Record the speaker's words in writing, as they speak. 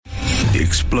The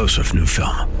explosive new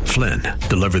film, Flynn,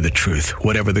 deliver the truth,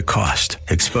 whatever the cost,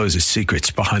 exposes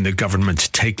secrets behind the government's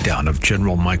takedown of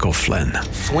General Michael Flynn.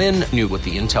 Flynn knew what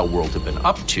the intel world had been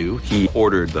up to. He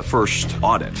ordered the first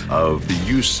audit of the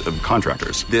use of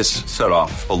contractors. This set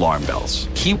off alarm bells.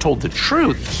 He told the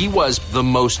truth. He was the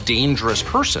most dangerous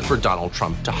person for Donald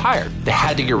Trump to hire. They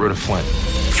had to get rid of Flynn.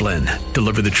 Flynn,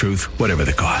 deliver the truth, whatever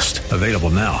the cost. Available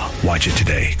now. Watch it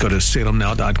today. Go to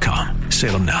salemnow.com.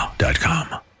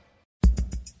 salemnow.com.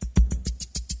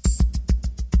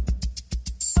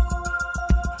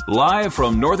 Live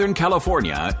from Northern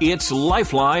California, it's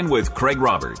Lifeline with Craig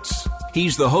Roberts.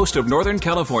 He's the host of Northern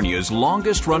California's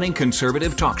longest-running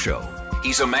conservative talk show.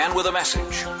 He's a man with a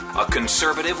message, a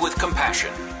conservative with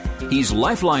compassion. He's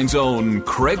Lifeline's own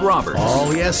Craig Roberts.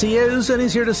 Oh, yes, he is, and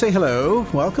he's here to say hello.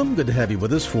 Welcome. Good to have you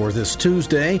with us for this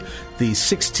Tuesday, the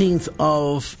 16th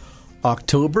of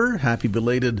October. Happy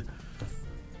belated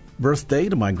birthday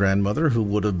to my grandmother, who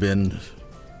would have been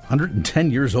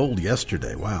 110 years old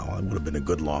yesterday. Wow, that would have been a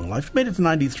good long life. She made it to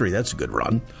 93. That's a good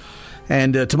run.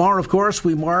 And tomorrow, of course,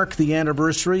 we mark the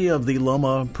anniversary of the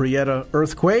Loma Prieta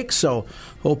earthquake. So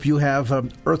hope you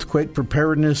have earthquake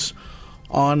preparedness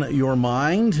on your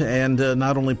mind, and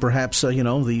not only perhaps,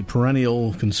 the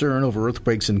perennial concern over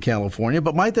earthquakes in California,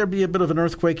 but might there be a bit of an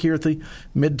earthquake here at the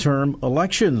midterm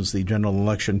elections, the general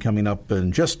election coming up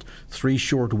in just 3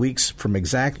 short weeks from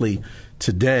exactly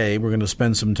today. We're going to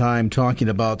spend some time talking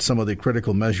about some of the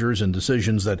critical measures and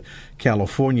decisions that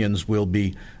Californians will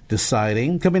be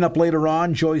deciding. Coming up later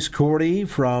on, Joyce Cordy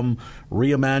from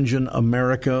Reimagine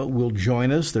America will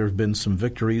join us. There have been some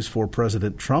victories for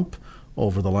President Trump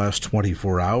over the last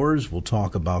 24 hours. We'll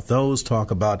talk about those,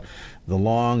 talk about the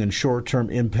long and short-term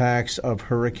impacts of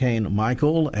Hurricane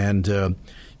Michael and,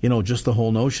 just the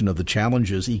whole notion of the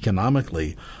challenges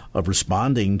economically of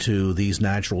responding to these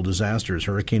natural disasters.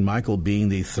 Hurricane Michael being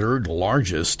the third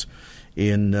largest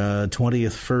in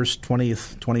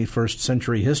 21st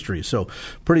century history. So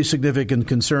pretty significant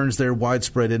concerns there,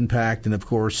 widespread impact, and of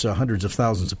course hundreds of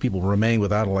thousands of people remain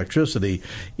without electricity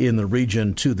in the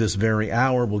region to this very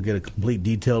hour. We'll get a complete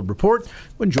detailed report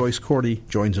when Joyce Cordy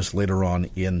joins us later on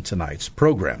in tonight's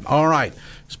program. All right,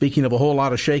 speaking of a whole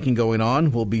lot of shaking going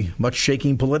on, will be much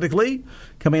shaking politically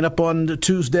coming up on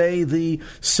Tuesday, the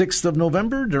 6th of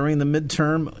November, during the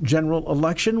midterm general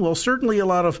election. Well, certainly a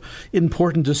lot of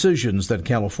important decisions that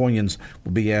Californians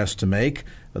will be asked to make.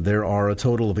 There are a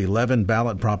total of 11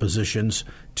 ballot propositions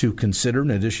to consider,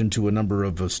 in addition to a number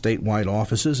of statewide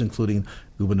offices, including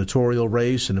gubernatorial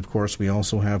race. And, of course, we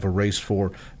also have a race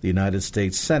for the United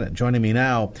States Senate. Joining me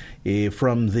now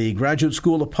from the Graduate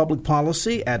School of Public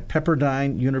Policy at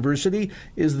Pepperdine University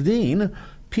is the Dean,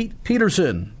 Pete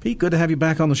Peterson. Pete, good to have you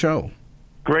back on the show.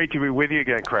 Great to be with you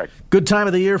again, Craig. Good time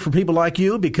of the year for people like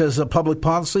you because public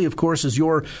policy, of course, is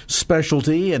your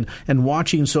specialty. And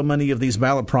watching so many of these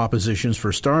ballot propositions,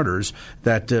 for starters,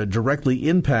 that directly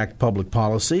impact public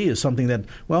policy is something that,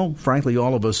 well, frankly,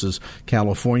 all of us as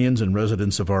Californians and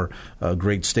residents of our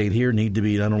great state here need to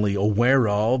be not only aware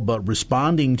of, but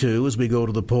responding to as we go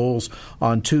to the polls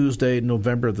on Tuesday,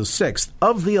 November the 6th.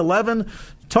 Of the 11,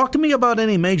 talk to me about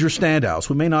any major standouts.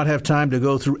 We may not have time to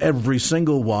go through every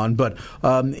single one, but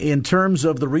in terms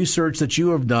of the research that you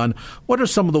have done, what are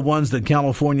some of the ones that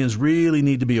Californians really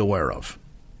need to be aware of?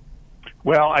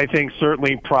 Well, I think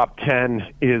certainly Prop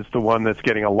 10 is the one that's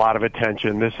getting a lot of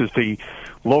attention. This is the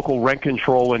local rent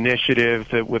control initiative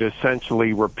that would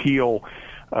essentially repeal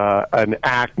an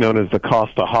act known as the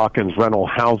Costa-Hawkins Rental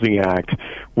Housing Act,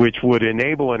 which would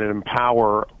enable and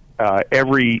empower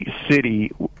every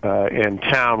city and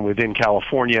town within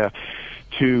California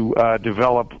to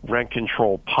develop rent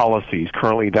control policies.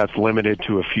 Currently, that's limited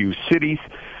to a few cities,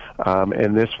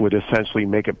 and this would essentially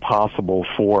make it possible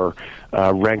for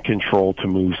rent control to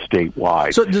move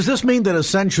statewide. So does this mean that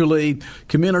essentially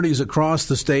communities across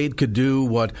the state could do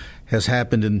what has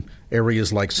happened in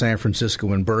areas like San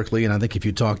Francisco and Berkeley? And I think if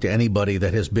you talk to anybody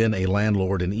that has been a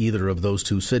landlord in either of those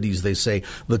two cities, they say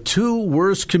the two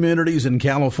worst communities in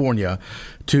California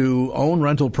to own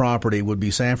rental property would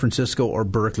be San Francisco or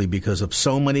Berkeley because of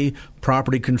so many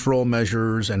property control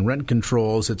measures and rent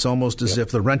controls. It's almost as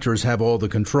if the renters have all the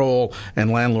control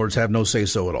and landlords have no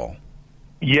say-so at all.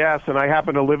 Yes, and I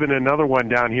happen to live in another one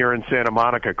down here in Santa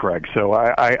Monica, Craig, so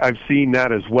I've seen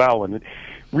that as well. And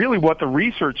really what the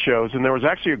research shows, and there was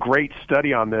actually a great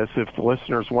study on this, if the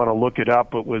listeners want to look it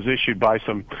up, it was issued by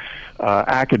some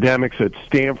academics at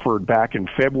Stanford back in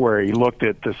February, looked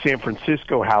at the San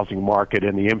Francisco housing market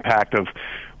and the impact of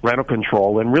rental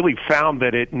control, and really found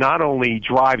that it not only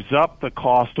drives up the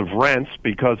cost of rents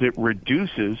because it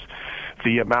reduces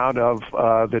the amount of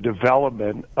the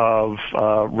development of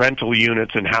rental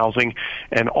units and housing,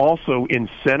 and also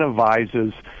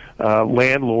incentivizes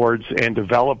landlords and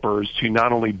developers to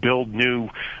not only build new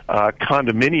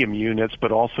condominium units,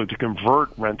 but also to convert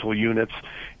rental units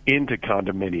into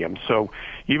condominiums. So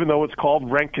even though it's called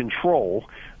rent control,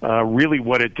 really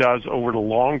what it does over the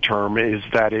long term is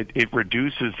that it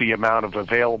reduces the amount of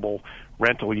available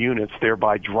rental units,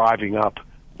 thereby driving up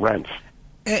rents.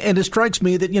 And it strikes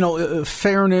me that,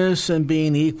 fairness and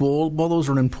being equal, well, those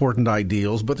are important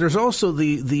ideals, but there's also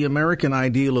the American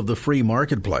ideal of the free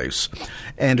marketplace.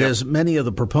 And as many of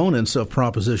the proponents of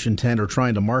Proposition 10 are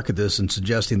trying to market this and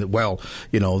suggesting that,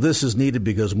 this is needed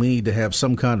because we need to have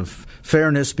some kind of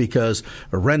fairness because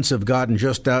rents have gotten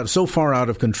so far out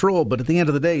of control. But at the end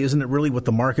of the day, isn't it really what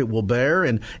the market will bear?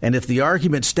 And if the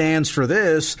argument stands for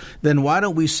this, then why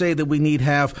don't we say that we need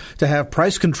to have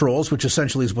price controls, which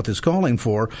essentially is what this is calling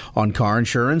for, on car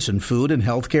insurance and food and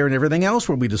health care and everything else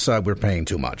where we decide we're paying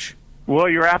too much? Well,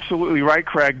 you're absolutely right,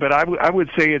 Craig, but I would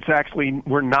say it's actually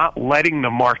we're not letting the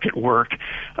market work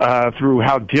through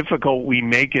how difficult we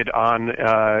make it on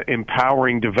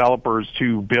empowering developers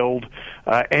to build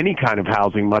any kind of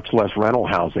housing, much less rental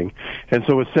housing. And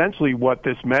so essentially what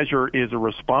this measure is a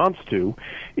response to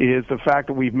is the fact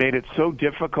that we've made it so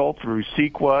difficult through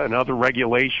CEQA and other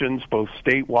regulations, both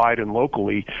statewide and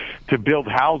locally, to build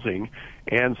housing.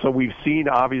 And so we've seen,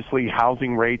 obviously,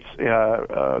 housing rates,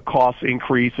 costs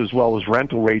increase as well as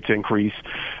rental rates increase.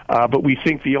 But we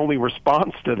think the only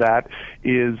response to that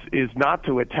is not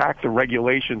to attack the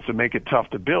regulations to make it tough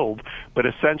to build, but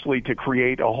essentially to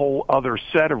create a whole other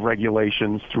set of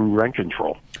regulations through rent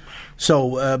control.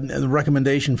 So the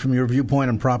recommendation from your viewpoint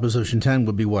on Proposition 10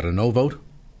 would be what, a no vote?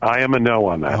 I am a no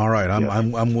on that. All right,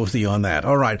 I'm with you on that.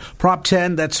 All right, Prop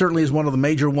 10, that certainly is one of the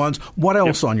major ones. What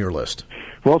else on your list?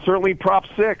 Well, certainly Prop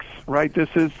 6, right? This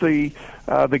is the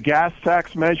gas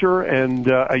tax measure, and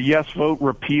a yes vote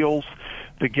repeals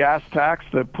the gas tax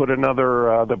that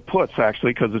puts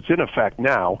actually, because it's in effect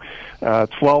now,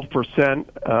 12%,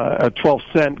 a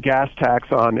 12-cent gas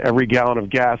tax on every gallon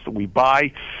of gas that we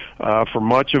buy. For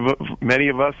many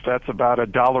of us, that's about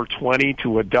 $1.20 to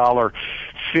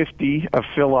 $1.50 a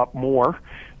fill up more.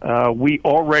 We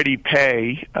already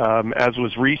pay, as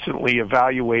was recently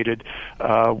evaluated,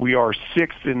 we are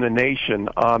sixth in the nation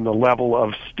on the level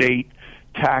of state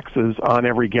taxes on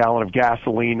every gallon of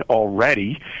gasoline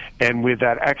already. And with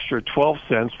that extra 12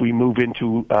 cents, we move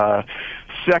into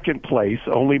second place,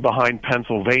 only behind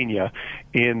Pennsylvania,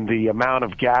 in the amount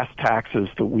of gas taxes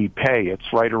that we pay.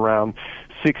 It's right around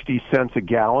 60 cents a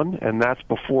gallon, and that's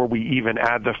before we even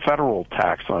add the federal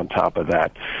tax on top of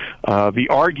that. The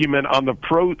argument on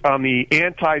the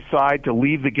anti side to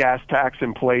leave the gas tax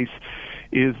in place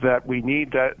is that we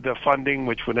need the funding,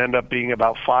 which would end up being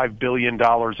about $5 billion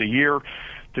a year,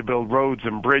 to build roads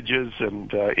and bridges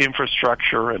and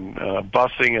infrastructure and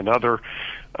busing and other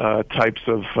types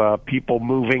of people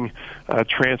moving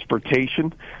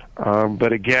transportation.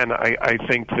 But again, I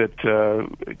think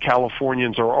that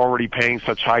Californians are already paying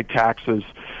such high taxes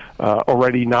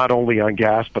already, not only on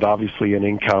gas, but obviously in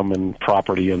income and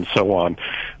property and so on,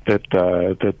 that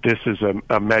this is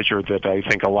a measure that I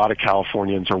think a lot of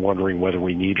Californians are wondering whether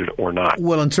we need it or not.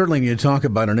 Well, and certainly when you talk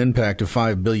about an impact of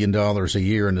 $5 billion a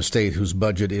year in a state whose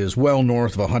budget is well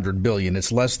north of $100 billion,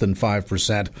 it's less than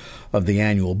 5% of the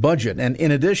annual budget. And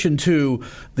in addition to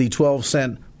the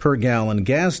 12-cent per gallon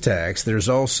gas tax, there's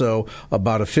also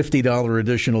about a $50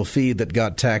 additional fee that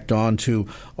got tacked on to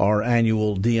our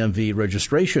annual DMV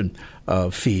registration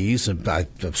fees. I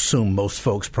assume most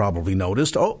folks probably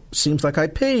noticed, seems like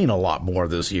I'm paying a lot more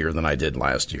this year than I did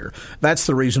last year. That's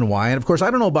the reason why. And, of course, I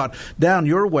don't know about down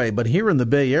your way, but here in the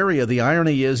Bay Area, the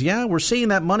irony is, we're seeing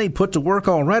that money put to work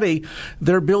already.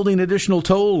 They're building additional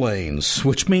toll lanes,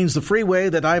 which means the freeway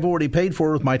that I've already paid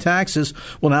for with my taxes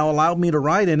will now allow me to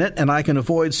ride in it, and I can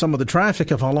avoid some of the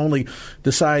traffic if I'll only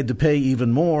decide to pay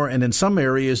even more. And in some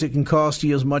areas, it can cost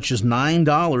you as much as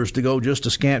 $9 to go just a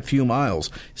scant few miles.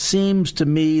 Seems to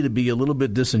me to be a little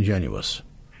bit disingenuous.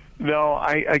 No,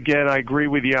 I agree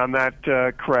with you on that,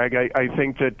 Craig. I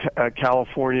think that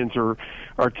Californians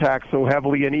are taxed so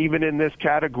heavily, and even in this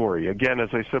category, again, as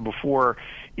I said before,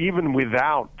 even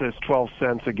without this 12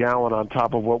 cents a gallon on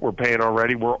top of what we're paying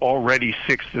already, we're already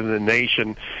sixth in the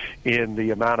nation in the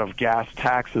amount of gas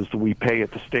taxes that we pay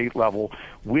at the state level.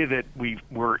 With it,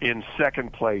 we're in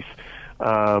second place.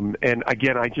 And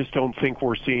again, I just don't think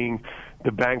we're seeing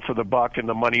the bang for the buck and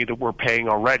the money that we're paying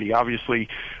already. Obviously,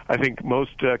 I think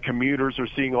most commuters are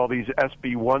seeing all these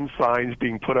SB1 signs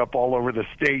being put up all over the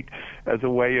state as a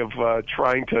way of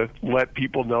trying to let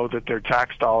people know that their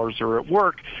tax dollars are at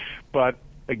work. But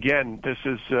again, this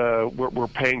is we're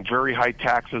paying very high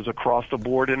taxes across the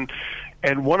board,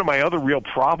 and one of my other real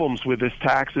problems with this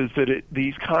tax is that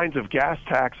these kinds of gas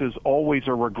taxes always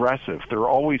are regressive. They're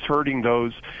always hurting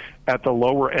those at the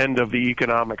lower end of the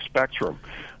economic spectrum.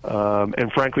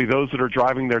 And frankly, those that are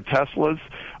driving their Teslas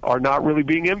are not really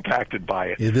being impacted by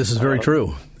it. Yeah, this is very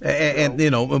true. And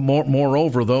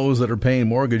moreover, those that are paying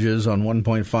mortgages on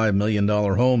 $1.5 million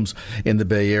homes in the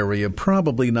Bay Area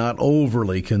probably not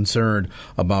overly concerned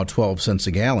about 12 cents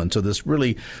a gallon. So this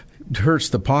really hurts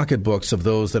the pocketbooks of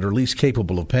those that are least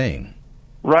capable of paying.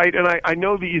 Right, and I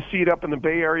know that you see it up in the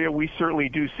Bay Area. We certainly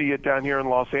do see it down here in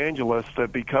Los Angeles,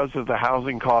 that because of the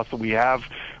housing costs that we have,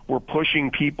 we're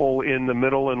pushing people in the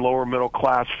middle and lower middle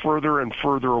class further and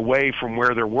further away from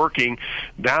where they're working.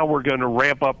 Now we're going to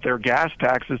ramp up their gas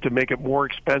taxes to make it more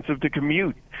expensive to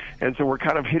commute. And so we're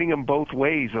kind of hitting them both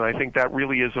ways, and I think that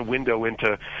really is a window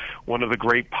into one of the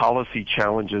great policy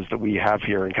challenges that we have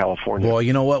here in California. Well,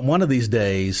 you know what? One of these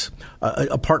days,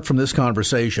 apart from this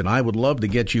conversation, I would love to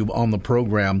get you on the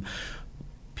program,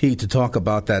 Pete, to talk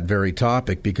about that very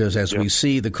topic, because as we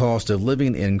see the cost of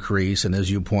living increase, and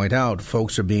as you point out,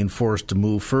 folks are being forced to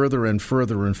move further and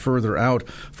further and further out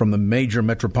from the major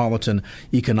metropolitan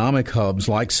economic hubs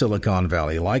like Silicon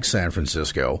Valley, like San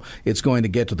Francisco. It's going to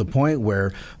get to the point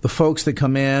where the folks that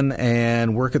come in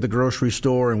and work at the grocery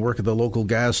store and work at the local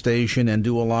gas station and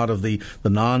do a lot of the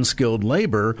non-skilled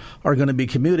labor are going to be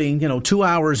commuting, 2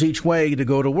 hours each way to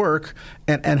go to work.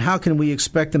 And how can we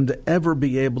expect them to ever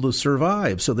be able to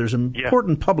survive? So there's an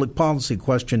important public policy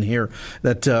question here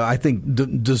that I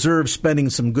think deserves spending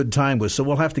some good time with. So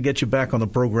we'll have to get you back on the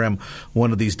program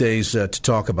one of these days to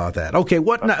talk about that. Okay,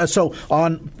 so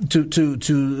on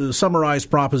to summarize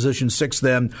Proposition 6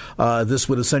 then, this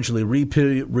would essentially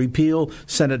repeal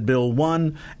Senate Bill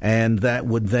 1, and that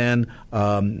would then,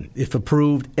 if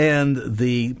approved, end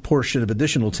the portion of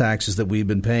additional taxes that we've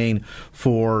been paying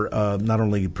for not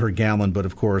only per gallon, but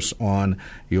of course on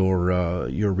your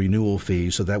renewal fee.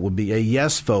 So that would be a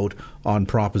yes vote on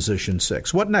Proposition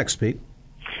 6. What next, Pete?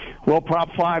 Well,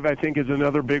 Prop 5, I think, is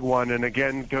another big one, and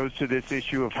again goes to this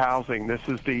issue of housing. This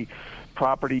is the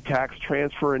property tax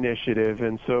transfer initiative,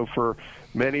 and so for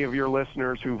many of your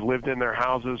listeners who've lived in their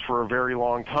houses for a very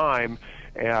long time,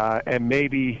 and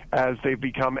maybe as they've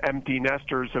become empty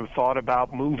nesters have thought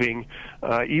about moving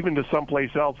even to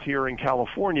someplace else here in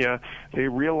California, they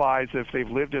realize if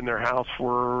they've lived in their house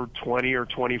for 20 or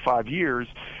 25 years,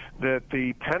 that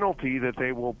the penalty that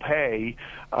they will pay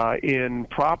in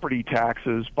property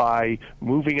taxes by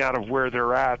moving out of where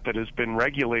they're at that has been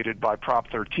regulated by Prop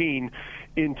 13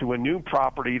 into a new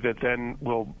property that then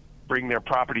will bring their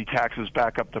property taxes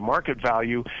back up to market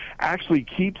value actually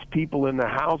keeps people in the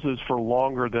houses for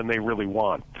longer than they really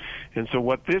want. And so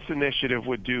what this initiative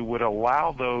would do would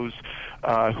allow those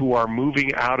who are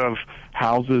moving out of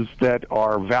houses that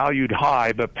are valued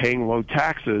high but paying low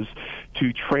taxes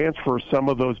to transfer some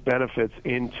of those benefits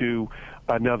into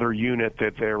another unit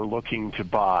that they're looking to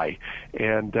buy.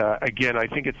 And again, I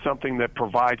think it's something that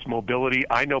provides mobility.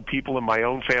 I know people in my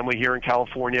own family here in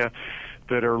California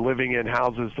that are living in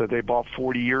houses that they bought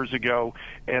 40 years ago,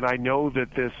 and I know that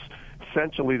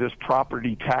essentially this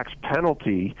property tax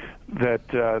penalty that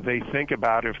they think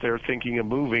about if they're thinking of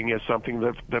moving is something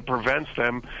that prevents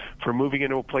them from moving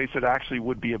into a place that actually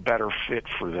would be a better fit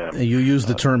for them. You use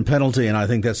the term penalty, and I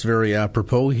think that's very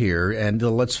apropos here. And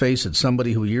let's face it,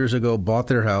 somebody who years ago bought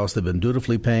their house, they've been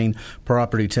dutifully paying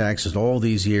property taxes all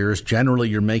these years. Generally,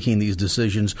 you're making these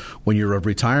decisions when you're of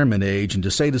retirement age. And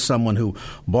to say to someone who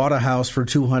bought a house for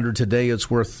 $200 today, it's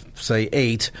worth, say,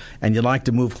 $8, and you'd like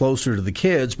to move closer to the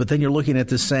kids, but then you're looking at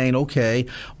this saying, okay,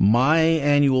 my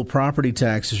annual property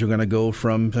taxes are going to go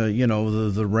from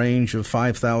the range of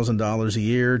 $5,000 a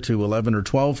year to $11,000 or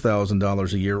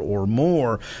 $12,000 a year or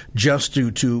more just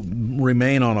to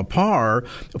remain on a par.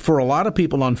 For a lot of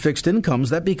people on fixed incomes,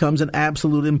 that becomes an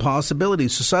absolute impossibility.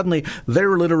 So suddenly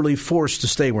they're literally forced to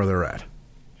stay where they're at.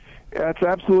 That's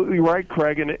absolutely right,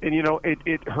 Craig, and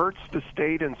it hurts the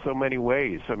state in so many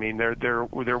ways. I mean, there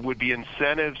would be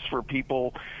incentives for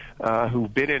people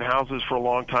who've been in houses for a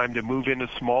long time to move into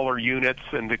smaller units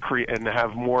and to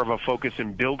have more of a focus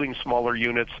in building smaller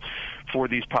units for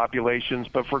these populations.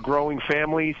 But for growing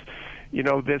families,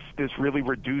 this really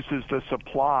reduces the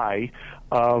supply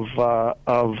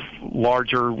of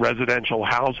larger residential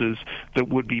houses that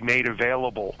would be made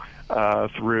available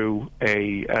through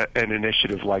an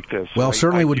initiative like this. Well,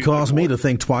 certainly would cause me to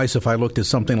think twice if I looked at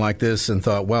something like this and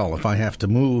thought, well, if I have to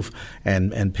move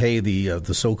and pay the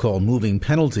so-called moving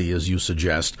penalty, as you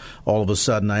suggest, all of a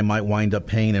sudden I might wind up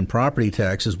paying in property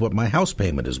taxes what my house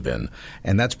payment has been.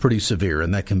 And that's pretty severe,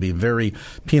 and that can be very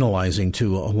penalizing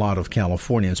to a lot of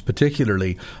Californians,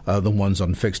 particularly the ones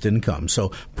on fixed income.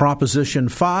 So Proposition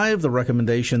 5, the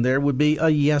recommendation there would be a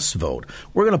yes vote.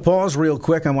 We're going to pause real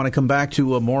quick. I want to come back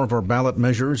to more of our ballot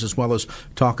measures, as well as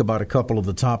talk about a couple of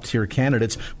the top-tier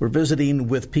candidates. We're visiting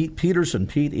with Pete Peterson.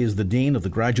 Pete is the Dean of the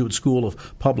Graduate School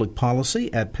of Public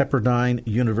Policy at Pepperdine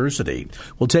University.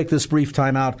 We'll take this brief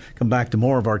time out, come back to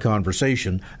more of our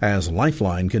conversation as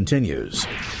Lifeline continues.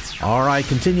 All right,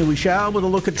 continue we shall with a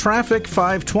look at traffic.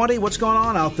 5:20. What's going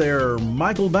on out there?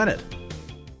 Michael Bennett.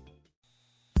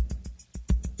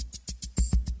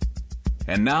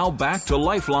 And now back to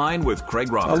Lifeline with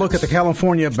Craig Roberts. A look at the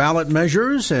California ballot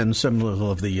measures and some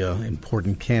of the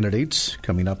important candidates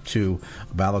coming up to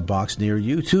a ballot box near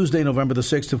you. Tuesday, November the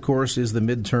 6th, of course, is the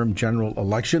midterm general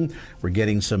election. We're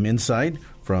getting some insight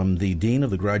from the Dean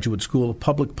of the Graduate School of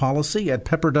Public Policy at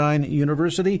Pepperdine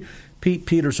University, Pete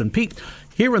Peterson. Pete,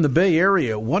 here in the Bay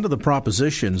Area, one of the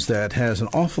propositions that has an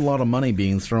awful lot of money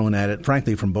being thrown at it,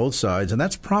 frankly, from both sides, and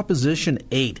that's Proposition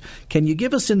 8. Can you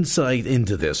give us insight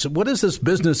into this? What is this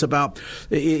business about?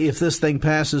 If this thing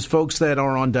passes, folks that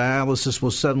are on dialysis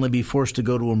will suddenly be forced to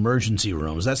go to emergency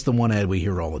rooms. That's the one ad we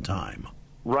hear all the time.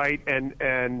 Right, and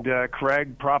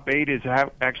Craig, Prop 8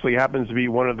 actually happens to be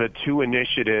one of the two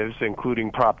initiatives,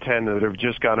 including Prop 10, that have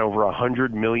just got over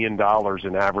 $100 million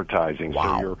in advertising.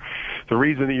 Wow. So the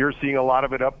reason that you're seeing a lot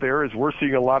of it up there is we're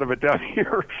seeing a lot of it down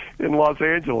here in Los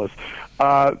Angeles.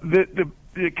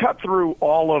 The cut through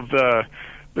all of the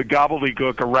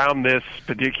gobbledygook around this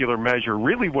particular measure,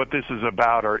 really what this is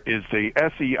about is the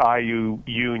SEIU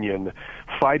union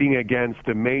fighting against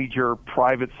the major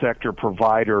private sector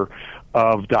provider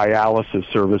of dialysis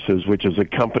services, which is a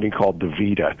company called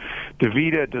DaVita.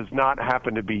 DaVita does not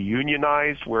happen to be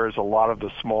unionized, whereas a lot of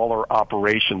the smaller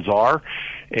operations are.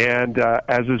 And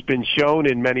as has been shown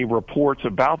in many reports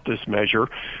about this measure,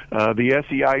 the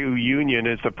SEIU union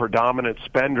is the predominant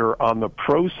spender on the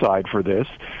pro side for this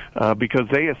because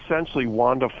they essentially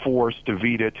want to force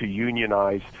DaVita to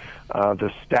unionize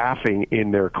the staffing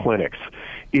in their clinics.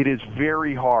 It is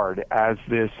very hard, as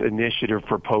this initiative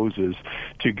proposes,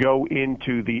 to go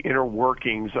into the inner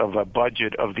workings of a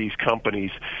budget of these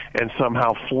companies and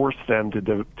somehow force them to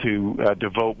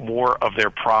devote more of their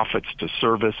profits to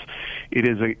service. It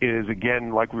is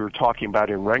again, like we were talking about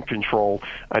in rent control,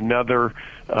 another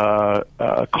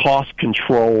cost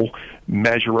control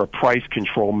measure, a price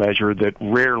control measure that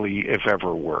rarely, if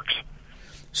ever, works.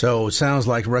 So it sounds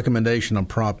like recommendation on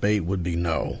Prop 8 would be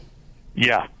no.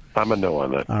 Yeah. I'm a no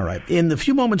on that. All right. In the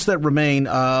few moments that remain,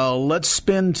 let's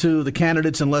spin to the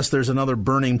candidates unless there's another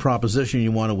burning proposition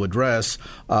you want to address.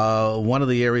 One of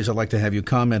the areas I'd like to have you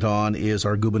comment on is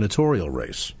our gubernatorial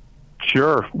race.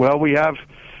 Sure. Well, we have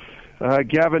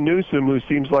Gavin Newsom, who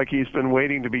seems like he's been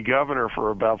waiting to be governor for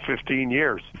about 15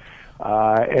 years.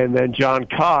 And then John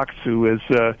Cox, who is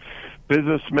a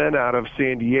businessman out of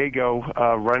San Diego,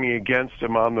 running against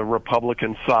him on the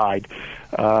Republican side.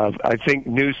 I think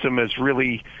Newsom has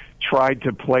really tried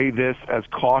to play this as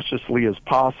cautiously as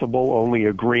possible, only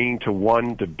agreeing to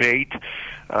one debate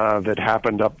that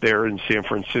happened up there in San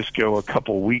Francisco a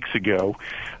couple weeks ago.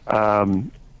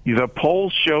 The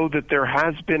polls show that there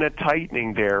has been a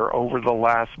tightening there over the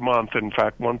last month. In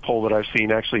fact, one poll that I've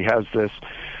seen actually has this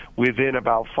within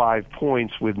about 5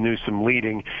 points with Newsom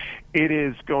leading. It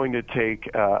is going to take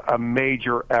a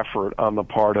major effort on the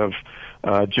part of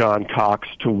John Cox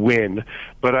to win.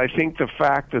 But I think the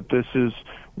fact that this is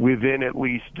within at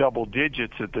least double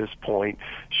digits at this point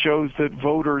shows that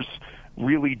voters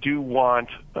really do want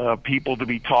people to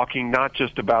be talking not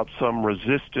just about some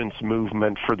resistance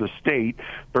movement for the state,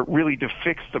 but really to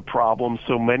fix the problem,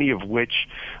 so many of which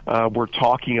we're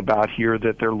talking about here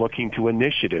that they're looking to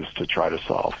initiatives to try to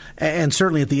solve. And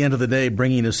certainly at the end of the day,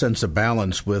 bringing a sense of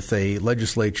balance with a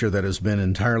legislature that has been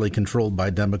entirely controlled by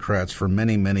Democrats for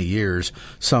many, many years.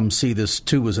 Some see this,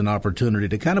 too, as an opportunity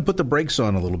to kind of put the brakes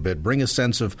on a little bit, bring a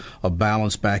sense of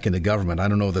balance back into government. I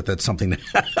don't know that that's something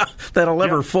that'll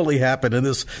ever fully happen in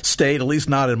this state, at least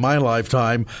not in my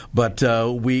lifetime, but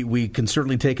we can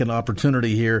certainly take an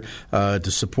opportunity here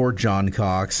to support John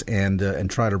Cox and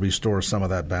try to restore some of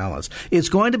that balance. It's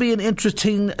going to be an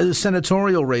interesting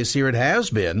senatorial race here. It has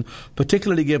been,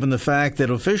 particularly given the fact that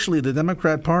officially the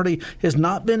Democrat Party has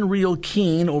not been real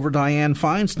keen over Dianne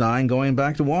Feinstein going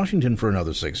back to Washington for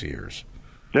another 6 years.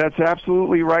 That's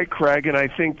absolutely right, Craig, and I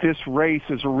think this race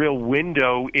is a real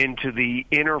window into the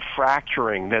inner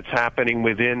fracturing that's happening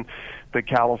within the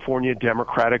California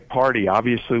Democratic Party.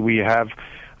 Obviously, we have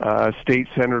State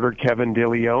Senator Kevin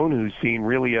DeLeon, who's seen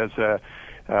really as a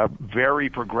very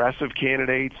progressive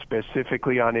candidate,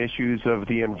 specifically on issues of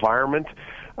the environment.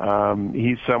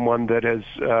 He's someone that has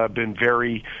been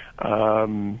very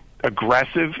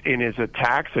aggressive in his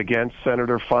attacks against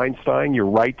Senator Feinstein. You're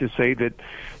right to say that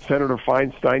Senator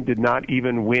Feinstein did not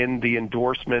even win the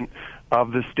endorsement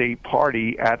of the state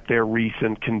party at their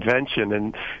recent convention.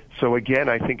 And so, again,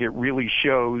 I think it really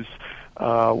shows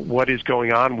what is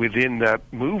going on within that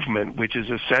movement, which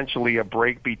is essentially a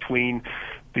break between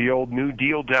the old New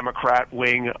Deal Democrat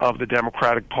wing of the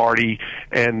Democratic Party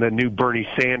and the new Bernie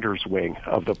Sanders wing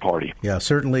of the party. Yeah,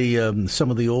 certainly some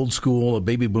of the old school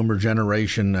baby boomer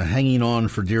generation hanging on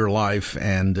for dear life,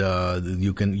 and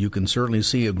you can certainly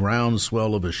see a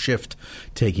groundswell of a shift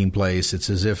taking place. It's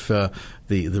as if the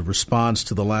response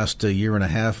to the last year and a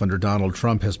half under Donald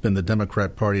Trump has been the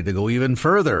Democrat Party to go even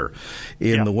further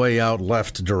in the way out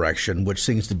left direction, which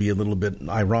seems to be a little bit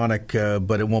ironic,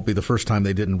 but it won't be the first time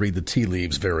they didn't read the tea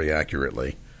leaves very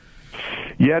accurately.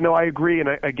 Yeah, no, I agree. And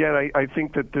I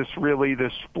think that the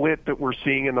split that we're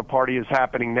seeing in the party is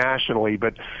happening nationally,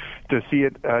 but to see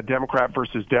it Democrat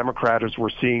versus Democrat as we're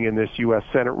seeing in this U.S.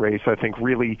 Senate race, I think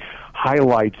really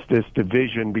highlights this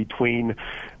division between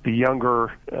the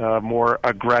younger, more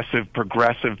aggressive,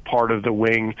 progressive part of the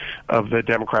wing of the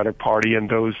Democratic Party and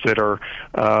those that are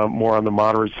more on the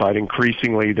moderate side.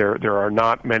 Increasingly, there are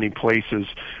not many places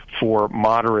for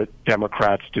moderate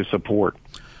Democrats to support.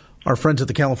 Our friends at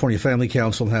the California Family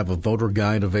Council have a voter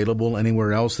guide available.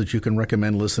 Anywhere else that you can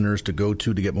recommend listeners to go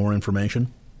to get more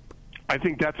information? I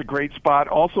think that's a great spot.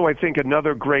 Also, I think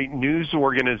another great news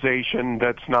organization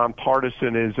that's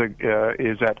nonpartisan is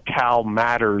at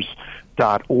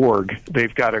calmatters.org.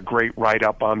 They've got a great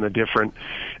write-up on the different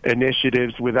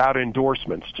initiatives without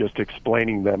endorsements, just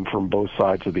explaining them from both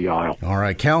sides of the aisle. All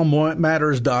right,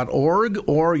 calmatters.org,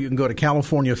 or you can go to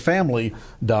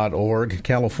californiafamily.org,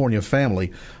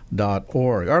 californiafamily.org.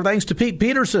 Our thanks to Pete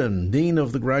Peterson, Dean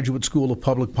of the Graduate School of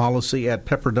Public Policy at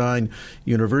Pepperdine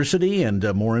University, and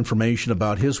more information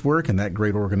about his work and that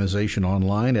great organization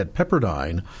online at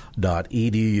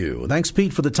pepperdine.edu. Thanks,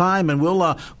 Pete, for the time, and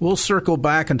we'll circle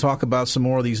back and talk about some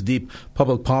more of these deep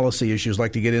public policy issues.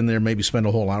 Like to get in there, maybe spend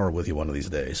a whole hour with you one of these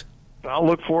days. I'll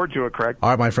look forward to it, Craig. All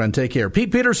right, my friend, take care.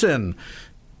 Pete Peterson,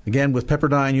 again with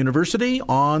Pepperdine University,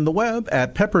 on the web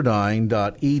at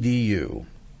pepperdine.edu.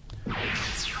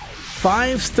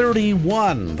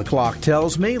 5:31, the clock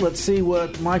tells me. Let's see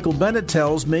what Michael Bennett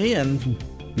tells me, and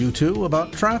you too,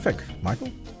 about traffic. Michael?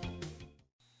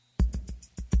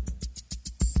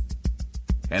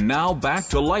 And now back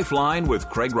to Lifeline with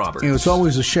Craig Roberts. It's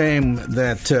always a shame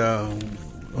that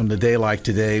on a day like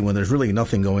today, when there's really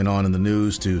nothing going on in the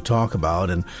news to talk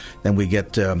about, and then we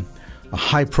get a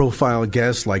high-profile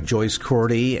guest like Joyce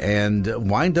Cordy and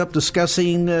wind up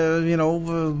discussing,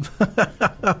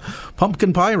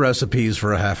 pumpkin pie recipes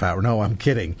for a half hour. No, I'm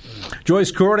kidding.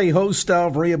 Joyce Cordy, host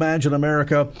of Reimagine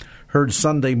America, heard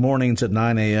Sunday mornings at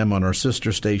 9 a.m. on our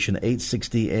sister station,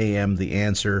 860 a.m., The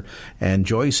Answer. And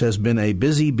Joyce has been a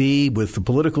busy bee with the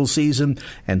political season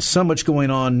and so much going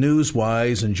on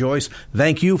news-wise. And Joyce,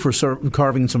 thank you for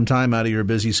carving some time out of your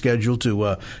busy schedule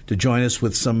to join us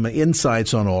with some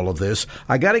insights on all of this.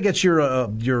 I got to get your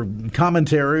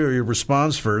commentary or your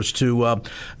response first to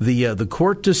the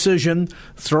court decision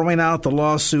throwing out the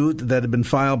lawsuit that had been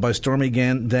filed by Stormy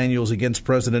Daniels against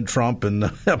President Trump,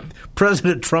 and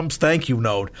President Trump's thank you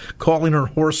note, calling her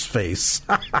horse face.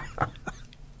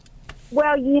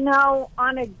 Well,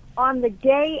 on the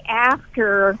day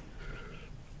after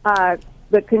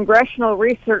the Congressional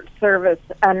Research Service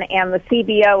and the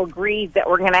CBO agreed that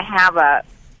we're going to have a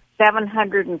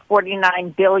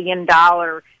 $749 billion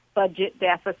budget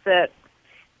deficit,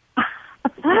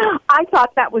 I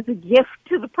thought that was a gift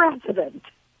to the president.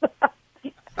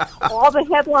 All the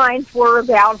headlines were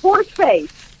about horse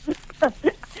face.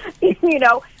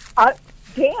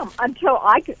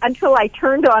 Until I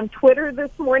turned on Twitter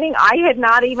this morning, I had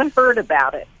not even heard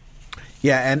about it.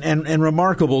 Yeah, and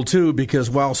remarkable, too, because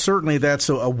while certainly that's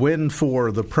a win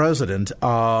for the president,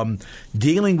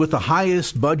 dealing with the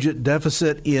highest budget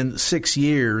deficit in 6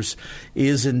 years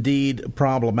is indeed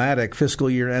problematic. Fiscal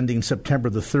year ending September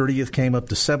the 30th came up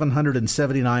to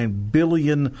 $779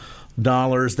 billion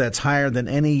That's higher than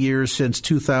any year since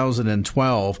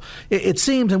 2012. It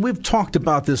seems, and we've talked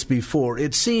about this before,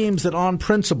 it seems that on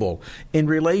principle, in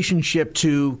relationship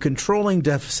to controlling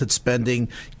deficit spending,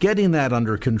 getting that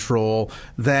under control,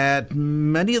 that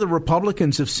many of the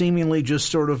Republicans have seemingly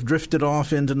just sort of drifted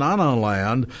off into na-na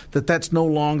land, that's no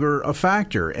longer a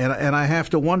factor. And I have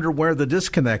to wonder where the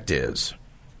disconnect is.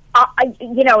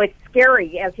 It's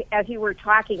scary. As you were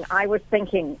talking, I was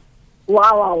thinking,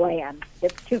 La La Land.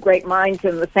 It's two great minds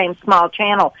in the same small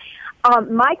channel.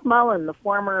 Mike Mullen, the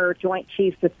former Joint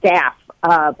Chiefs of Staff,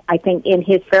 I think in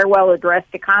his farewell address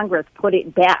to Congress, put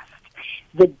it best.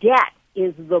 The debt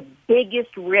is the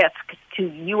biggest risk to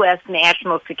U.S.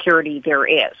 national security there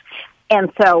is.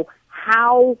 And so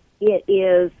how it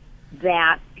is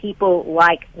that people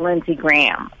like Lindsey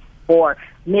Graham or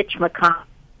Mitch McConnell,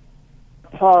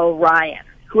 Paul Ryan,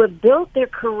 who have built their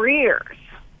careers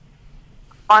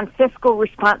on fiscal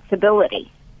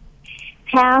responsibility,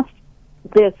 pass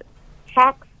this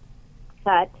tax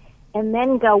cut and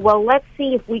then go, well, let's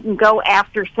see if we can go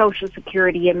after Social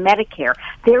Security and Medicare.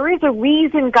 There is a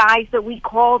reason, guys, that we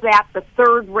call that the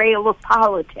third rail of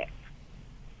politics,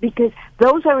 because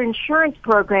those are insurance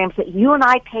programs that you and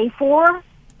I pay for.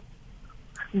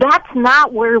 That's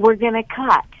not where we're going to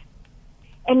cut.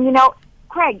 And,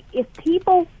 Craig, if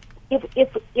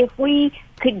we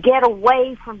could get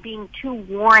away from being two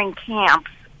warring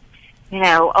camps,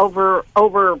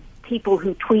 over people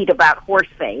who tweet about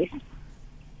horseface,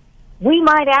 we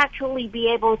might actually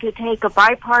be able to take a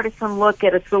bipartisan look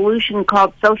at a solution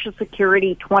called Social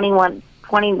Security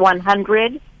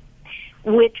 2100,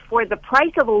 which for the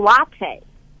price of a latte,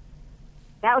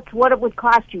 that's what it would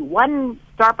cost you, one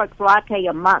Starbucks latte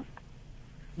a month,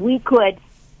 we could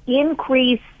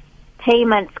increase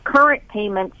payments, current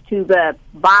payments to the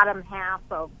bottom half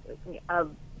of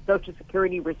Social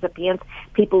Security recipients,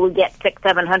 people who get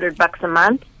 $600-700 a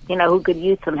month, who could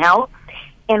use some help.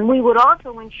 And we would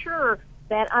also ensure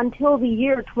that until the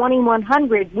year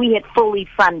 2100, we had fully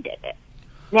funded it.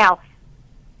 Now,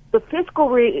 the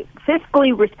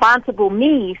fiscally responsible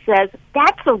me says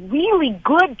that's a really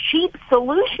good, cheap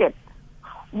solution.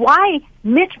 Why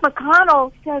Mitch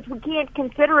McConnell says we can't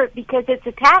consider it because it's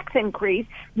a tax increase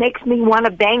makes me want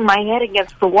to bang my head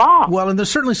against the wall. Well, and there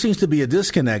certainly seems to be a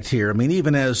disconnect here. I mean,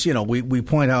 even as, we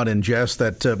point out in jest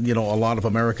that, a lot of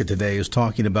America today is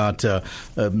talking about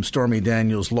Stormy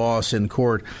Daniels' loss in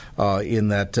court in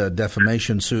that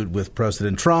defamation suit with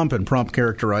President Trump, and Trump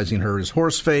characterizing her as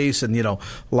horseface, and,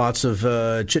 lots of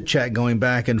chit-chat going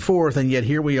back and forth. And yet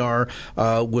here we are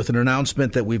with an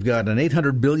announcement that we've got an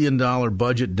 $800 billion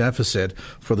budget deficit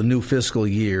for the new fiscal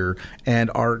year, and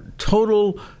our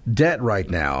total debt right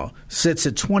now sits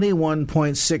at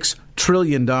 $21.6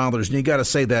 trillion. And you got to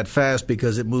say that fast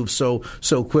because it moves so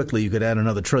quickly. You could add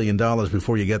another $1 trillion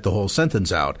before you get the whole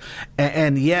sentence out.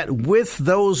 And yet, with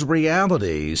those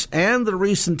realities and the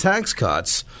recent tax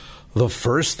cuts, the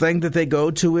first thing that they go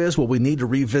to is, well, we need to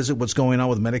revisit what's going on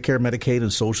with Medicare, Medicaid,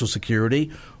 and Social Security.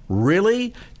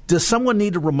 Really? Does someone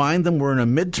need to remind them we're in a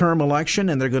midterm election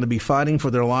and they're going to be fighting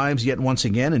for their lives yet once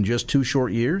again in just 2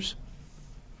 short years?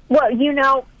 Well,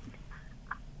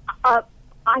 I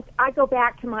go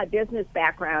back to my business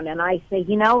background and I say,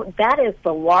 that is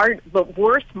the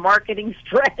worst marketing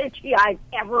strategy I've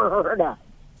ever heard of.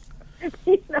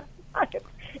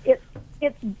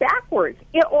 It's backwards.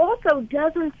 It also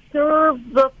doesn't serve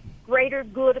the greater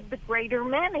good of the greater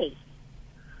many.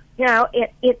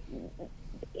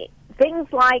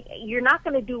 Things like you're not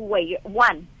going to do away.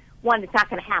 One, it's not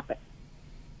going to happen.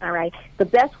 All right. The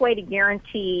best way to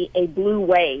guarantee a blue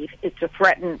wave is to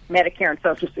threaten Medicare and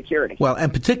Social Security. Well,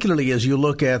 and particularly as you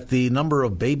look at the number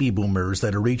of baby boomers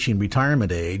that are reaching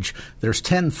retirement age, there's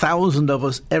 10,000 of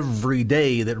us every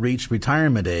day that reach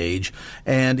retirement age.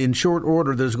 And in short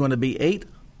order, there's going to be 80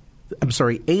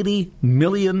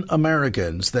 million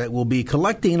Americans that will be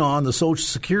collecting on the Social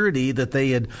Security that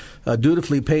they had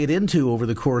dutifully paid into over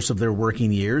the course of their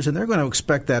working years, and they're going to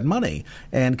expect that money.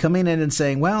 And coming in and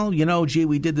saying, well,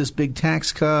 we did this big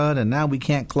tax cut, and now we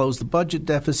can't close the budget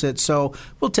deficit, so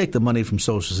we'll take the money from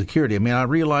Social Security. I mean, I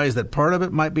realize that part of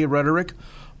it might be rhetoric,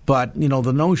 but,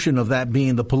 the notion of that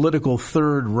being the political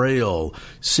third rail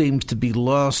seems to be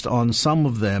lost on some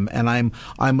of them. And I'm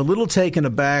a little taken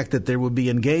aback that there would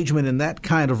be engagement in that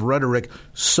kind of rhetoric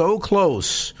so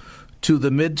close to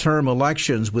the midterm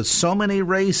elections with so many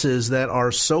races that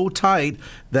are so tight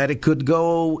that it could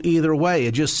go either way.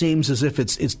 It just seems as if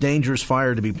it's dangerous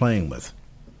fire to be playing with.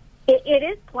 It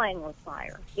is playing with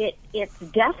fire. It's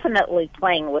definitely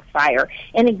playing with fire.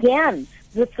 And again,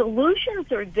 the solutions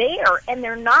are there, and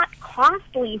they're not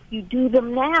costly if you do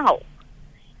them now.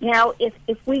 You know,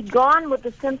 if we'd gone with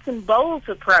the Simpson-Bowles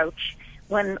approach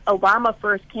when Obama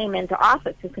first came into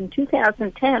office, if in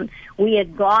 2010 we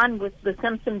had gone with the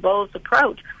Simpson-Bowles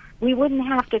approach, we wouldn't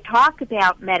have to talk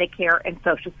about Medicare and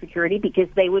Social Security because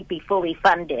they would be fully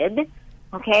funded,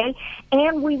 okay?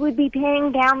 And we would be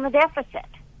paying down the deficit.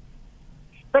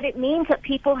 But it means that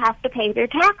people have to pay their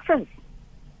taxes.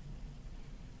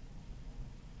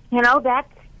 You know,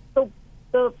 that's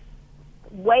the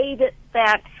way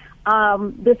that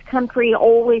this country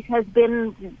always has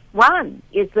been run,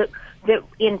 is that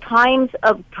in times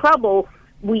of trouble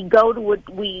we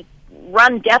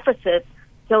run deficits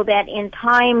so that in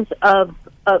times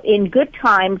in good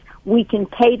times we can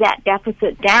pay that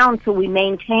deficit down so we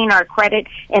maintain our credit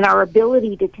and our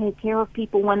ability to take care of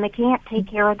people when they can't take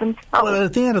care of themselves. Well,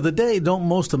 at the end of the day, don't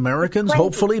most Americans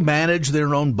hopefully manage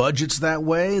their own budgets that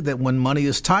way, that when money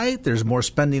is tight, there's more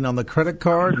spending on the credit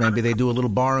card, maybe they do a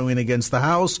little borrowing against the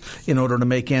house in order to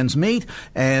make ends meet,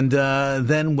 and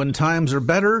then when times are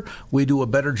better, we do a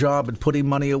better job at putting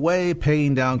money away,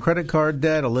 paying down credit card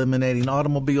debt, eliminating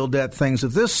automobile debt, things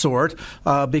of this sort,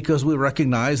 because we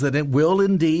recognize that it will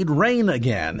indeed rain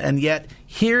again. And yet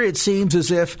here it seems as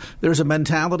if there's a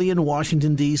mentality in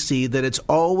Washington, D.C. that it's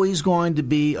always going to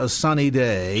be a sunny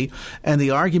day. And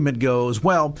the argument goes,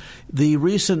 well, the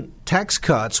recent tax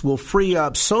cuts will free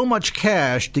up so much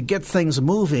cash to get things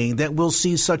moving that we'll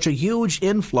see such a huge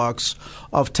influx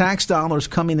of tax dollars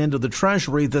coming into the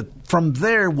Treasury that from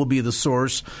there will be the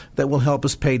source that will help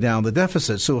us pay down the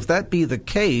deficit. So if that be the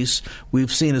case,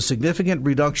 we've seen a significant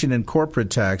reduction in corporate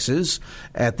taxes.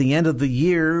 At the end of the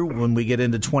year, when we get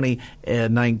into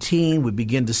 2019, we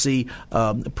begin to see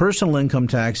personal income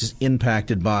taxes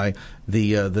impacted by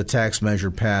the tax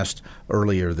measure passed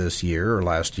earlier this year or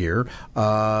last year,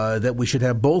 that we should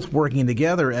have both working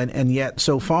together. And yet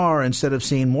so far, instead of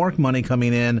seeing more money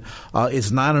coming in,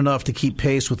 it's not enough to keep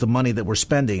pace with the money that we're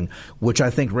spending, which I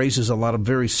think raises a lot of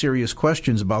very serious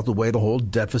questions about the way the whole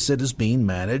deficit is being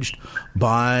managed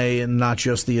by not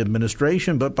just the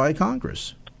administration, but by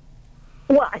Congress.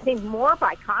 Well, I think more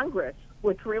by Congress,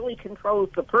 which really controls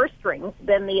the purse strings,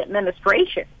 than the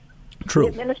administration. True. The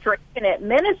administration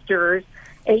administers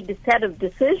a set of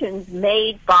decisions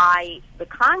made by the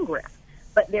Congress,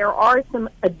 but there are some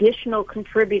additional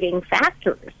contributing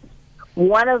factors.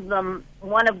 One of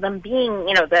them being,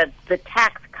 you know, the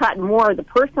tax cut, more the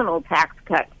personal tax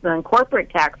cuts than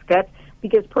corporate tax cuts,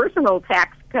 because personal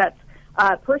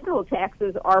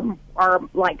taxes are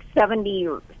like 70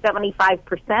 or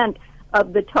 75%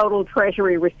 of the total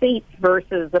Treasury receipts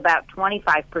versus about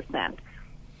 25%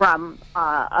 from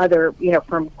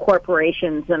from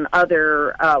corporations and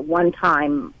other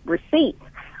one-time receipts.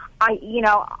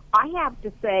 I have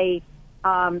to say,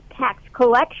 tax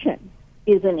collection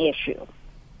is an issue.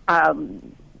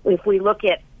 If we look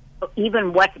at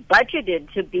even what's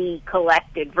budgeted to be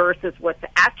collected versus what's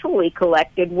actually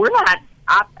collected, we're not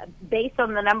based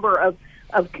on the number of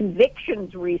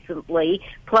convictions recently,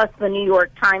 plus the New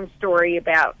York Times story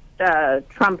about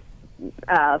Trump's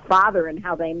father and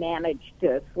how they managed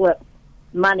to slip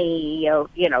money,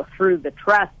 through the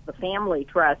trust, the family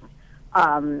trust,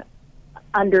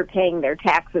 underpaying their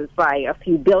taxes by a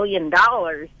few $1 billion.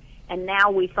 And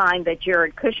now we find that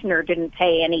Jared Kushner didn't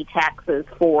pay any taxes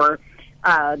for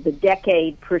the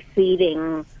decade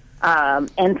preceding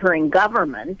entering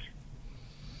government.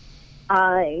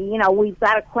 We've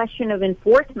got a question of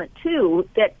enforcement, too,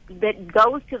 that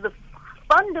goes to the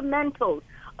fundamentals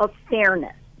of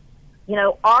fairness.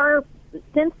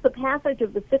 Since the passage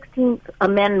of the 16th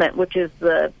Amendment, which is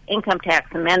the income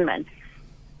tax amendment,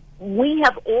 we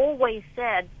have always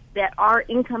said that our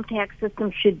income tax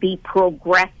system should be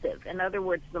progressive. In other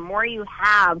words, the more you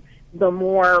have, the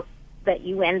more that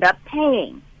you end up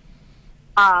paying.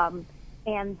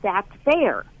 And that's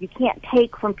fair. You can't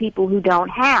take from people who don't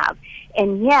have.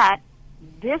 And yet,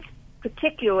 this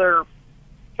particular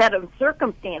set of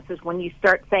circumstances, when you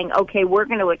start saying, okay, we're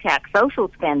going to attack social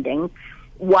spending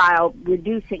while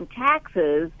reducing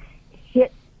taxes,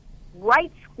 hit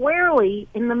right squarely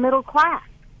in the middle class.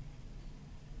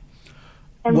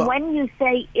 And when you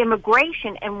say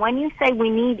immigration, and when you say we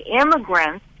need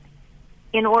immigrants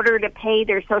in order to pay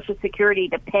their Social Security,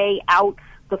 to pay out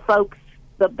the folks,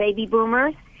 the baby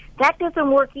boomers, that doesn't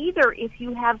work either if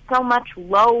you have so much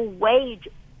low-wage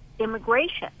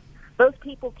immigration. Those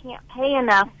people can't pay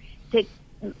enough to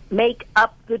make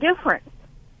up the difference.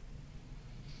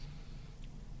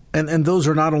 And those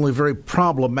are not only very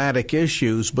problematic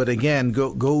issues, but again,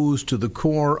 goes to the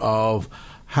core of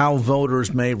how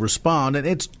voters may respond. And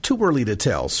it's too early to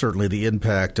tell, certainly, the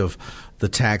impact of the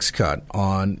tax cut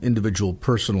on individual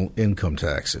personal income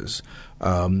taxes.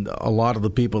 A lot of the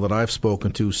people that I've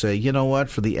spoken to say, you know what,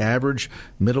 for the average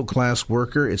middle-class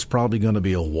worker, it's probably going to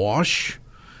be a wash.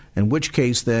 In which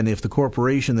case, then, if the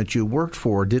corporation that you worked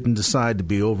for didn't decide to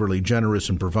be overly generous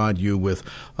and provide you with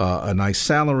a nice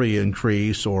salary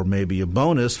increase or maybe a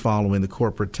bonus following the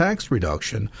corporate tax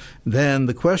reduction, then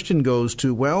the question goes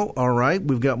to, well, all right,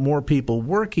 we've got more people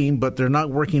working, but they're not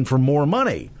working for more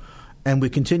money. And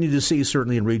we continue to see,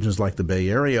 certainly in regions like the Bay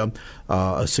Area,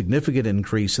 a significant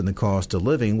increase in the cost of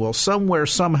living. Well, somewhere,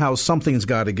 somehow, something's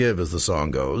got to give, as the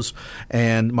song goes.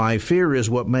 And my fear is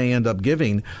what may end up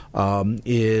giving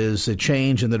is a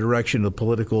change in the direction of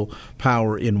political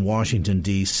power in Washington,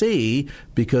 D.C.,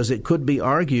 because it could be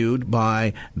argued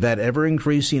by that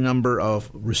ever-increasing number of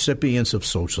recipients of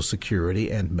Social Security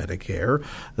and Medicare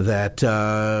that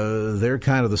they're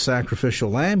kind of the sacrificial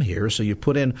lamb here. So you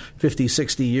put in 50,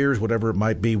 60 years, whatever it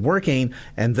might be, working,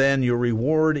 and then your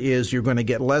reward is you're going to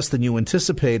get less than you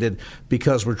anticipated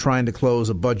because we're trying to close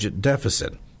a budget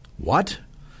deficit. What?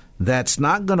 That's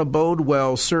not going to bode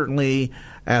well, certainly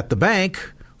at the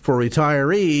bank for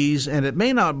retirees, and it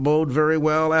may not bode very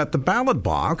well at the ballot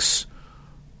box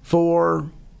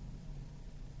for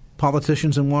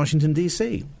politicians in Washington,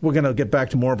 D.C. We're going to get back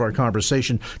to more of our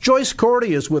conversation. Joyce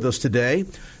Cordy is with us today.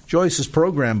 Joyce's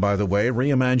program, by the way,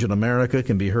 Reimagine America,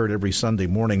 can be heard every Sunday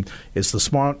morning. It's the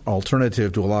smart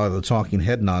alternative to a lot of the talking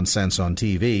head nonsense on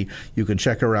TV. You can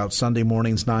check her out Sunday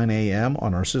mornings, 9 a.m.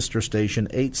 on our sister station,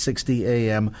 860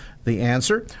 a.m. The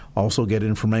Answer. Also get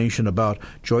information about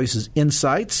Joyce's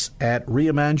insights at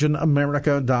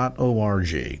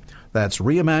reimagineamerica.org. That's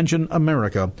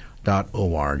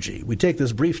reimagineamerica.org. We take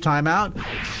this brief time out,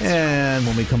 and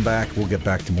when we come back, we'll get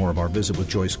back to more of our visit with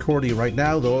Joyce Cordy. Right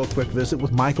now, though, a quick visit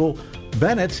with Michael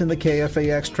Bennett in the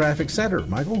KFAX Traffic Center.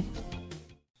 Michael?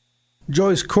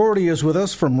 Joyce Cordy is with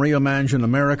us from Reimagine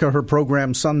America. Her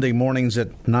program Sunday mornings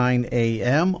at 9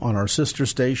 a.m. on our sister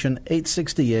station,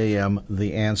 860 a.m.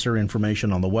 The Answer.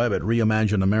 Information on the web at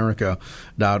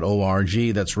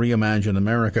reimagineamerica.org. That's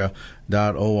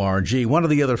reimagineamerica.org. One of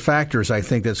the other factors I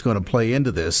think that's going to play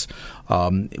into this,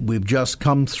 we've just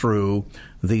come through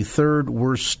the third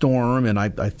worst storm, and I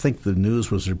think the news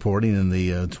was reporting in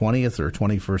the 20th or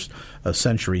 21st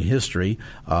century history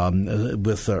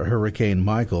with Hurricane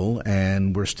Michael,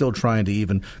 and we're still trying to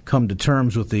even come to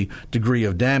terms with the degree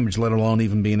of damage, let alone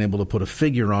even being able to put a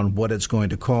figure on what it's going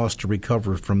to cost to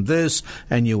recover from this.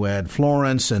 And you add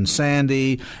Florence and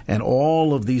Sandy and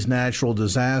all of these natural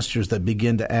disasters that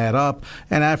begin to add up,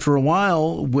 and after a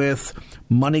while, with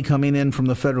money coming in from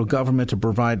the federal government to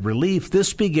provide relief,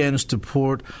 this begins to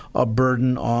put a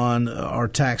burden on our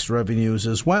tax revenues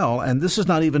as well. And this is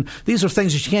not even, these are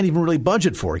things that you can't even really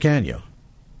budget for, can you?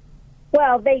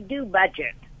 Well, they do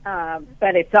budget,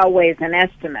 but it's always an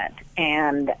estimate.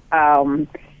 And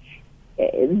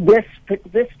this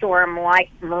storm, like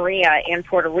Maria in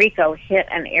Puerto Rico, hit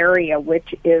an area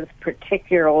which is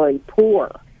particularly poor.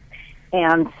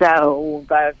 And so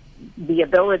the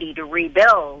ability to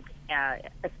rebuild,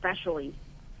 especially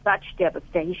such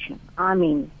devastation, I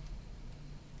mean,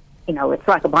 you know, it's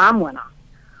like a bomb went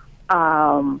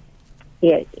off.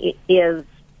 It is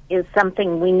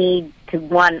something we need to,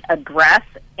 one, address,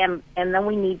 and then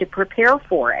we need to prepare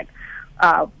for it.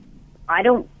 I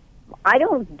don't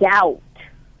doubt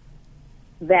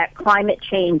that climate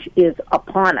change is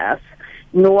upon us,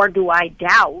 nor do I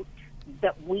doubt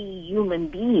that we human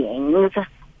beings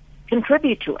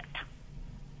contribute to it.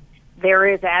 There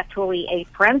is actually a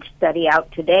French study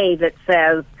out today that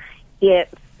says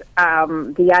it's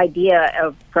the idea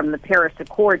of, from the Paris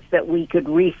Accords, that we could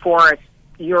reforest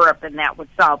Europe and that would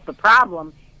solve the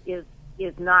problem is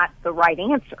not the right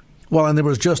answer. Well, and there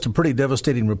was just a pretty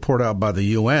devastating report out by the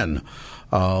UN,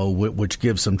 which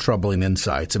gives some troubling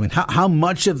insights. I mean, how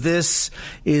much of this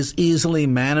is easily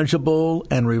manageable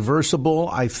and reversible,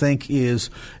 I think, is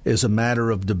a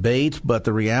matter of debate. But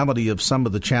the reality of some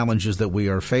of the challenges that we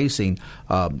are facing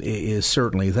is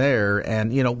certainly there.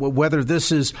 And, you know, whether this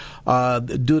is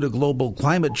due to global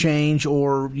climate change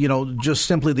or, you know, just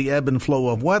simply the ebb and flow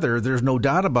of weather, there's no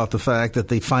doubt about the fact that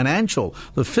the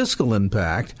fiscal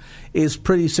impact is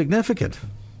pretty significant.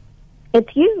 It's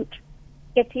huge.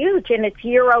 It's huge, and it's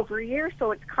year over year,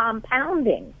 so it's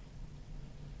compounding.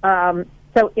 So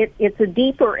it's a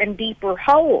deeper and deeper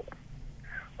hole.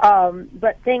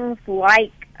 But things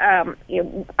like, FEMA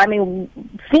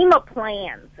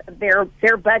plans,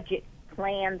 their budget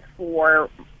plans for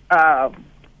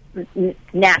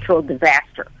natural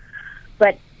disaster.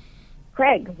 But,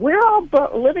 Craig, we're all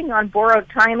living on borrowed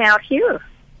time out here.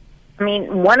 I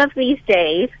mean, one of these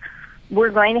days,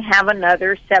 we're going to have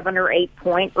another 7 or 8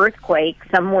 point earthquake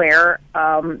somewhere,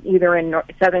 either in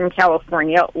Southern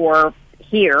California or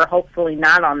here, hopefully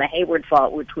not on the Hayward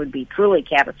Fault, which would be truly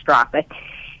catastrophic.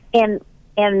 And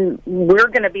we're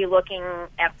going to be looking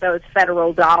at those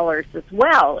federal dollars as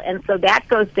well. And so that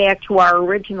goes back to our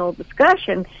original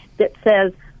discussion that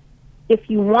says, if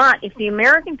the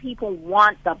American people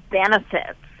want the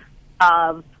benefits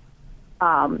of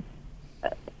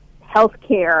health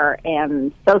care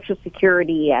and Social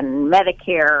Security and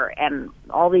Medicare and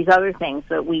all these other things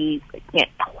that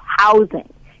housing,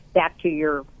 back to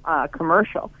your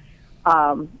commercial,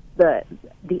 the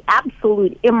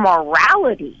absolute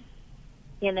immorality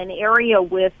in an area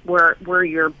where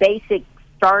your basic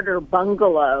starter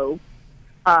bungalow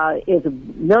is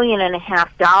 $1.5 million,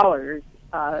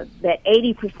 that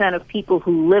 80% of people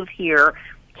who live here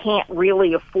can't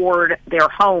really afford their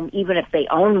home, even if they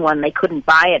own one, they couldn't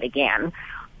buy it again.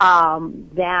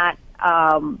 That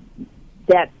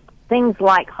things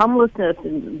like homelessness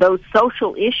and those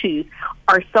social issues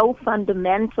are so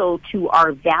fundamental to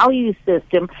our value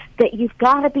system that you've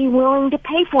got to be willing to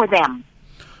pay for them.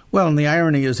 Well, and the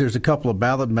irony is there's a couple of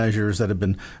ballot measures that have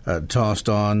been tossed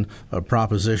on,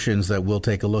 propositions that we'll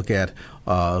take a look at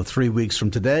 3 weeks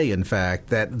from today, in fact,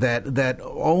 that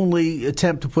only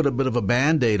attempt to put a bit of a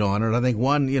Band-Aid on it. I think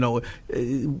one,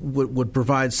 would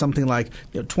provide something like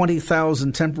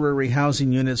 20,000 temporary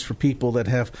housing units for people that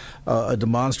have a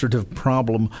demonstrative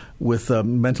problem with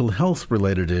mental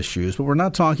health-related issues. But we're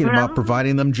not talking about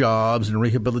providing them jobs and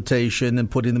rehabilitation and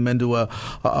putting them into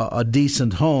a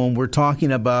decent home. We're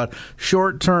talking about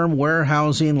short-term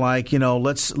warehousing, like,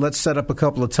 let's set up a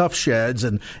couple of tough sheds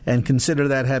and consider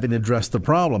that having addressed the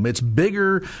problem. It's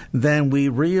bigger than we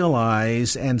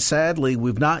realize, and sadly,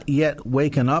 we've not yet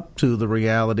waken up to the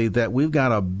reality that we've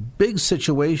got a big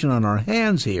situation on our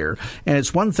hands here. And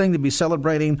it's one thing to be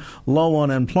celebrating low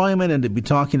unemployment and to be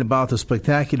talking about the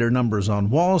spectacular numbers on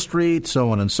Wall Street,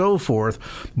 so on and so forth.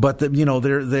 But there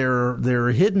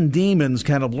are hidden demons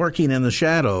kind of lurking in the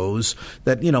shadows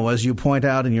that, as you point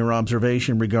out in your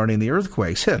observation regarding the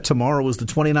earthquakes. Tomorrow was the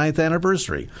 29th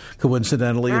anniversary,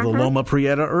 coincidentally, of the Loma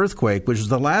Prieta earthquake, which was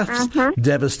the last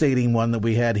devastating one that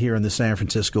we had here in the San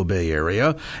Francisco Bay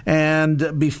Area.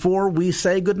 And before we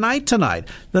say goodnight tonight,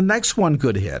 the next one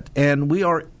could hit. And we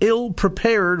are ill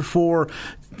prepared for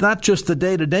not just the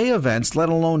day-to-day events, let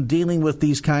alone dealing with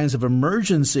these kinds of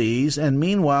emergencies. And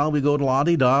meanwhile, we go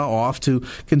la-di-da off to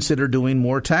consider doing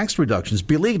more tax reductions.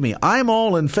 Believe me, I'm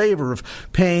all in favor of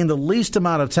paying the least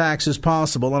amount of taxes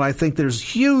possible, and I think there's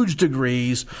huge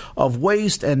degrees of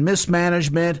waste and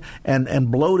mismanagement and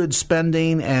bloated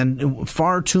spending and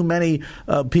far too many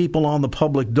people on the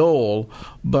public dole.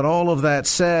 But all of that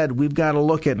said, we've got to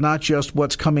look at not just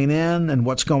what's coming in and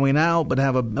what's going out, but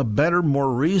have a better,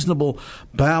 more reasonable,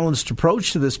 balanced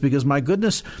approach to this, because, my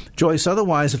goodness, Joyce,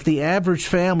 otherwise, if the average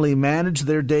family managed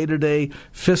their day-to-day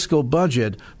fiscal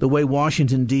budget the way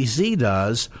Washington, D.C.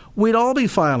 does, we'd all be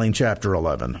filing Chapter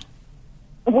 11.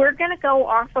 We're going to go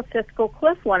off a fiscal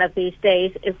cliff one of these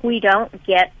days if we don't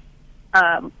get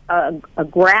a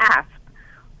grip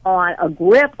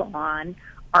on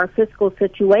our fiscal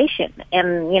situation.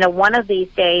 And, one of these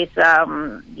days,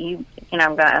 I'm going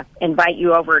to invite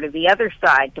you over to the other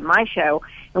side, to my show,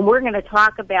 and we're going to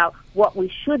talk about what we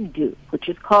should do, which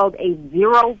is called a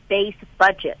zero-based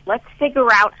budget. Let's figure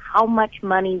out how much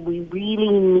money we really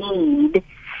need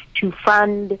to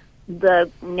fund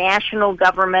the national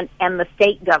government and the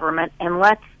state government, and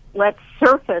let's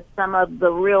surface some of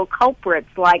the real culprits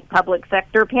like public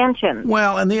sector pensions.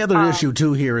 Well, and the other issue,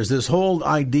 too, here is this whole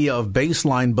idea of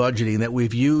baseline budgeting that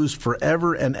we've used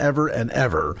forever and ever and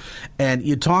ever. And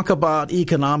you talk about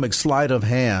economic sleight of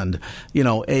hand.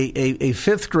 A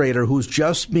fifth grader who's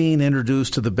just being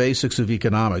introduced to the basics of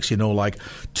economics, like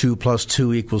 2 +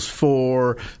 2 =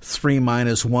 4, 3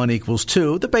 - 1 =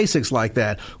 2, the basics like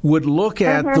that, would look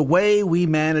at the way we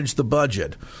manage the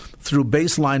budget through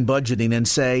baseline budgeting and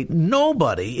say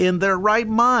nobody in their right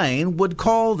mind would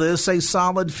call this a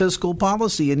solid fiscal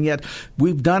policy. And yet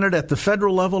we've done it at the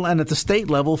federal level and at the state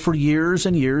level for years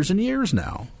and years and years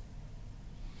now.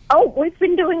 Oh, we've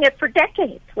been doing it for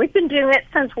decades. We've been doing it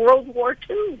since World War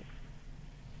II.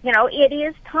 It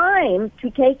is time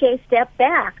to take a step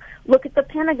back. Look at the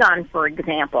Pentagon, for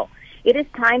example. It is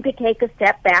time to take a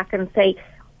step back and say,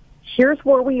 here's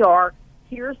where we are.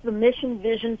 Here's the mission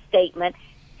vision statement.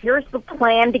 Here's the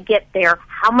plan to get there.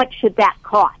 How much should that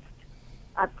cost?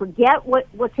 Forget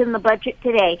what's in the budget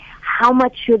today. How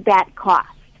much should that cost?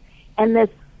 And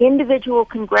this individual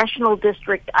congressional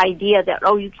district idea that,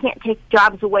 you can't take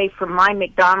jobs away from my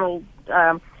McDonald's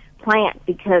plant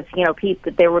because,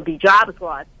 there would be jobs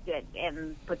lost,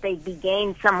 but they'd be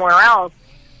gained somewhere else,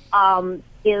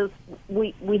 is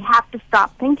we have to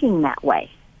stop thinking that way.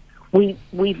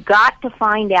 We've got to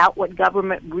find out what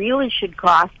government really should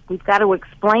cost. We've got to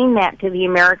explain that to the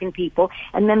American people,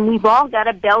 and then we've all got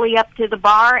to belly up to the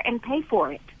bar and pay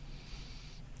for it.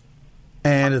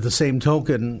 And at the same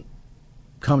token,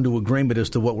 come to agreement as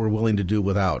to what we're willing to do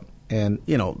without. And,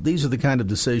 these are the kind of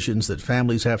decisions that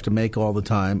families have to make all the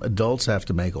time, adults have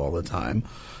to make all the time.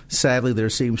 Sadly, there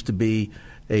seems to be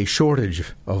a shortage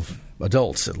of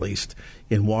adults, at least,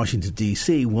 in Washington,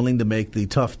 D.C., willing to make the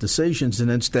tough decisions, and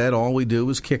instead all we do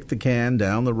is kick the can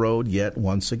down the road yet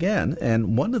once again.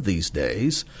 And one of these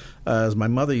days, as my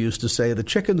mother used to say, the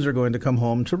chickens are going to come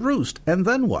home to roost. And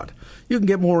then what? You can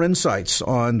get more insights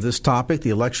on this topic.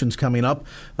 The election's coming up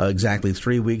exactly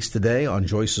 3 weeks today on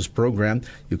Joyce's program.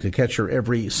 You can catch her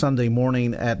every Sunday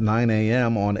morning at 9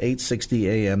 a.m. on 860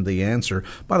 a.m. The Answer.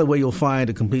 By the way, you'll find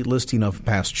a complete listing of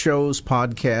past shows,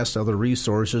 podcasts, other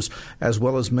resources, as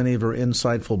well as many of her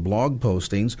insightful blog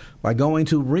postings by going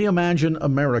to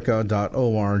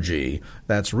reimagineamerica.org.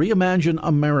 That's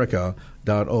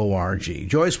reimagineamerica.org.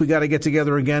 Joyce, we got to get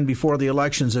together again before the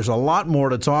elections. There's a lot more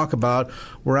to talk about.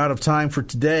 We're out of time for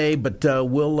today, but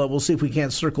we'll see if we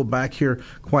can't circle back here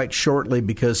quite shortly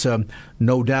because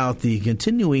no doubt the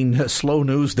continuing slow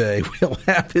news day will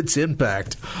have its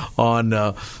impact on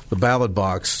the ballot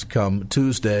box come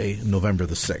Tuesday, November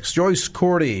the 6th. Joyce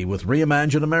Cordy with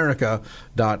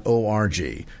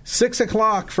reimagineamerica.org. 6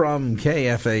 o'clock from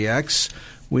KFAX.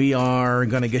 We are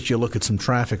going to get you a look at some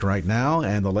traffic right now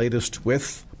and the latest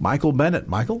with Michael Bennett.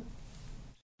 Michael?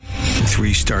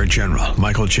 3-star General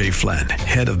Michael J. Flynn,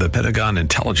 head of the Pentagon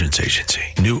Intelligence Agency,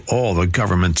 knew all the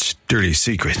government's dirty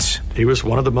secrets. He was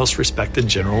one of the most respected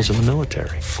generals in the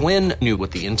military. Flynn knew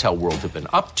what the intel world had been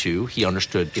up to. He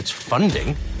understood its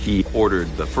funding. He ordered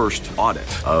the first audit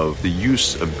of the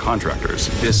use of contractors.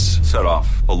 This set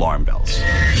off alarm bells.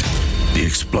 The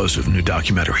explosive new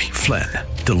documentary, Flynn,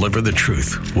 Deliver the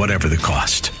Truth, Whatever the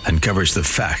Cost, uncovers the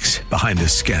facts behind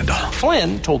this scandal.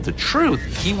 Flynn told the truth.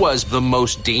 He was the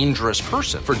most dangerous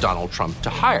person for Donald Trump to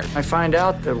hire. I find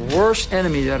out the worst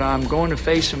enemy that I'm going to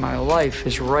face in my life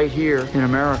is right here in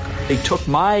America. They took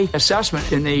my assessment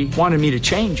and they wanted me to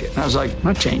change it. And I was like, I'm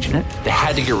not changing it. They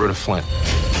had to get rid of Flynn.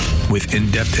 With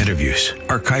in-depth interviews,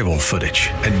 archival footage,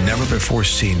 and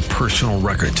never-before-seen personal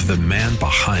records of the man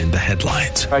behind the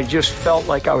headlines. I just felt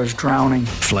like I was drowning.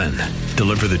 Flynn,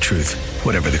 Deliver the Truth,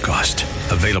 Whatever the Cost.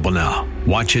 Available now.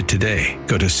 Watch it today.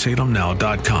 Go to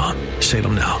salemnow.com.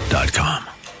 salemnow.com.